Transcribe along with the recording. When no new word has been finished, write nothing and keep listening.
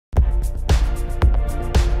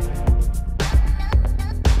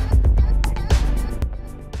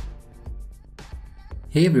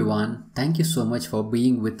Hey everyone, thank you so much for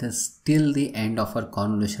being with us till the end of our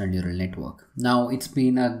convolutional neural network. Now it's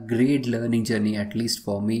been a great learning journey, at least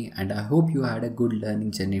for me, and I hope you had a good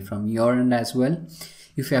learning journey from your end as well.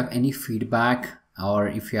 If you have any feedback or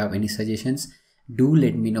if you have any suggestions, do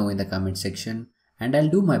let me know in the comment section and I'll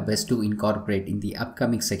do my best to incorporate in the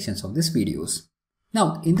upcoming sections of these videos.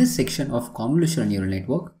 Now in this section of convolutional neural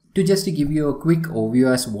network, to give you a quick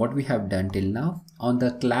overview as what we have done till now, on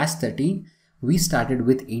the class 13, we started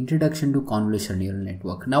with introduction to convolutional neural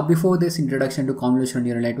network. Now before this introduction to convolutional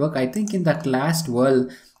neural network, I think in the class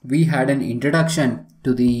 12 we had an introduction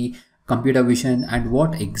to the computer vision and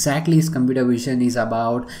what exactly is computer vision is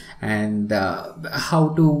about, and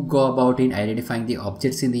how to go about in identifying the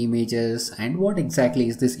objects in the images, and what exactly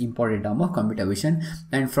is this important term of computer vision.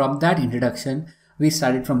 And from that introduction we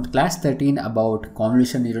started from class 13 about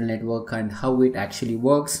convolutional neural network and how it actually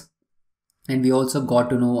works, and we also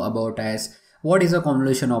got to know about as what is a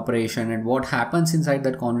convolution operation and what happens inside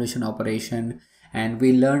that convolution operation. And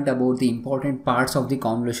we learned about the important parts of the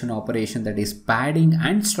convolution operation, that is padding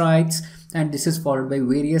and strides, and this is followed by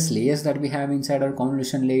various layers that we have inside our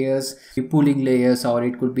convolution layers, the pooling layers, or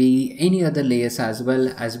it could be any other layers as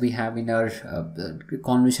well as we have in our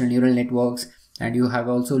convolutional neural networks. And you have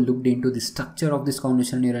also looked into the structure of this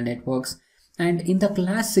convolutional neural networks. And in the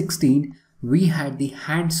class 16 we had the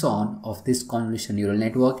hands-on of this convolutional neural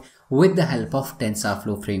network with the help of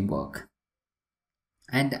Tensorflow framework.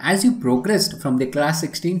 And as you progressed from the class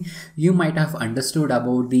 16, you might have understood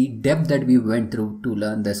about the depth that we went through to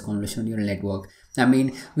learn this convolutional neural network. I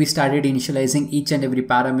mean, we started initializing each and every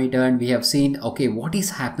parameter, and we have seen, okay, what is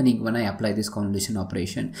happening when I apply this convolution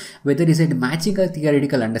operation? Whether is it matching a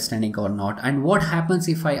theoretical understanding or not? And what happens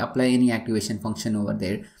if I apply any activation function over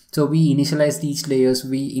there? So we initialized each layers,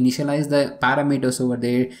 we initialized the parameters over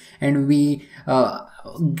there, and we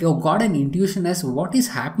got an intuition as what is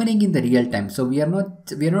happening in the real time. So we are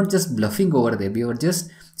not just bluffing over there, we were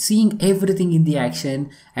just seeing everything in the action,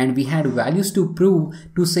 and we had values to prove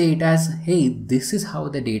to say it as, hey, this is how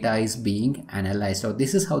the data is being analyzed, or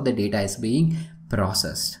this is how the data is being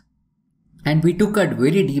processed. And we took a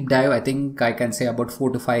very deep dive. I think I can say about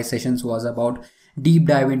 4 to 5 sessions was about deep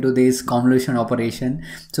dive into this convolution operation.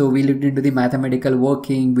 So we looked into the mathematical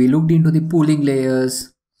working, we looked into the pooling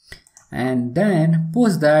layers, and then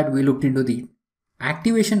post that we looked into the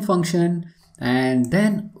activation function, and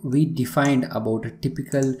then we defined about a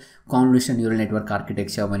typical convolutional neural network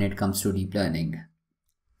architecture when it comes to deep learning.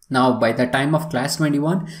 Now by the time of class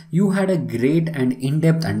 21, you had a great and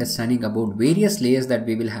in-depth understanding about various layers that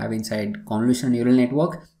we will have inside convolutional neural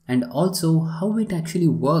network, and also how it actually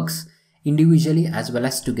works individually as well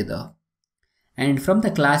as together. And from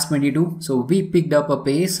the class 22, so we picked up a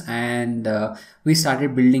pace, and we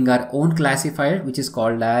started building our own classifier, which is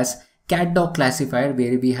called as cat dog classifier,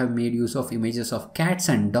 where we have made use of images of cats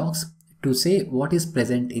and dogs to say what is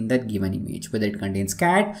present in that given image, whether it contains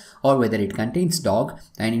cat or whether it contains dog.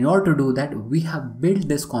 And in order to do that, we have built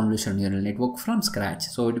this convolutional neural network from scratch.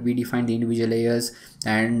 So we defined the individual layers,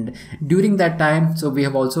 and during that time, so we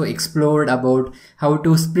have also explored about how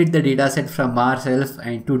to split the data set from ourselves,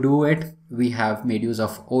 and to do it we have made use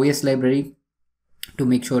of OS library to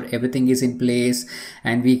make sure everything is in place,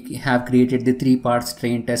 and we have created the 3 parts: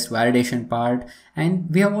 train, test, validation part. And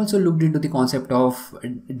we have also looked into the concept of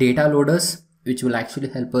data loaders, which will actually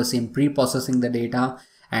help us in pre-processing the data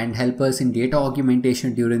and help us in data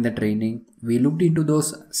augmentation during the training. We looked into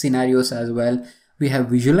those scenarios as well. We have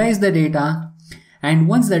visualized the data, and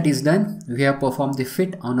once that is done, we have performed the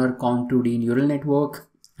fit on our Con2D neural network,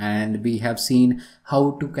 and we have seen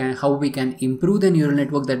how we can improve the neural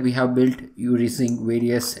network that we have built using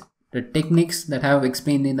various techniques that I have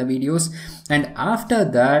explained in the videos. And after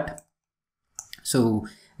that, so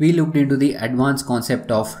we looked into the advanced concept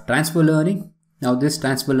of transfer learning. Now this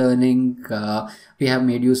transfer learning, we have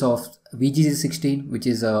made use of VGG16, which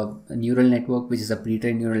is a neural network, which is a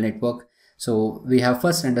pre-trained neural network. So we have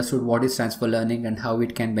first understood what is transfer learning and how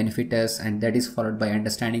it can benefit us, and that is followed by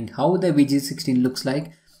understanding how the VGG16 looks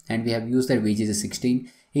like. And we have used that VGG16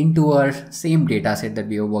 into our same data set that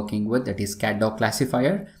we are working with, that is cat dog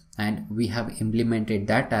classifier, and we have implemented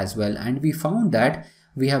that as well. And we found that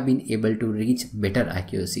we have been able to reach better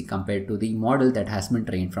accuracy compared to the model that has been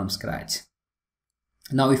trained from scratch.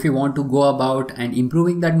 Now if you want to go about and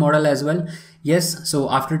improving that model as well, yes, so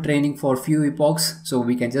after training for few epochs, so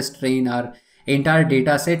we can just train our entire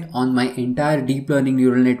data set on my entire deep learning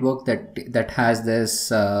neural network that has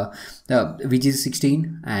this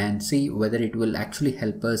VGG16, and see whether it will actually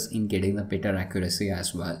help us in getting the better accuracy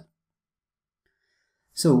as well.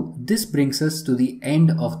 So this brings us to the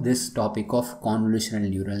end of this topic of convolutional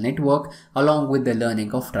neural network along with the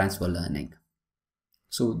learning of transfer learning.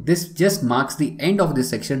 So this just marks the end of this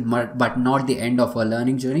section, but not the end of our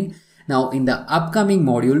learning journey. Now in the upcoming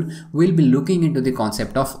module, we'll be looking into the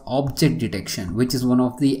concept of object detection, which is one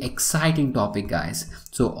of the exciting topic, guys.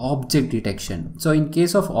 So object detection. So in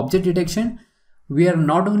case of object detection, we are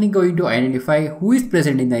not only going to identify who is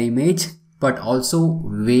present in the image, but also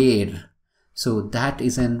where. So that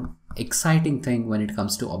is an exciting thing when it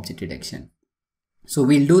comes to object detection. So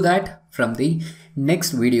we'll do that from the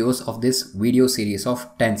next videos of this video series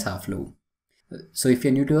of Tensorflow. So if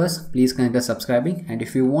you're new to us, please consider subscribing, and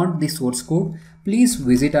if you want the source code, please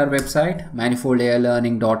visit our website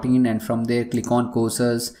manifoldailearning.in, and from there click on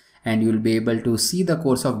courses and you'll be able to see the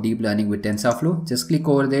course of deep learning with Tensorflow. Just click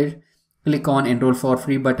over there, click on enroll for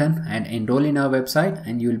free button and enroll in our website,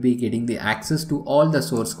 and you'll be getting the access to all the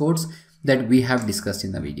source codes that we have discussed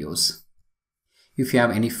in the videos. If you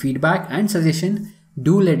have any feedback and suggestion,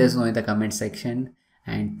 do let us know in the comment section.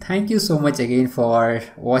 And thank you so much again for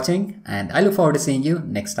watching, and I look forward to seeing you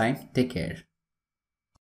next time. Take care.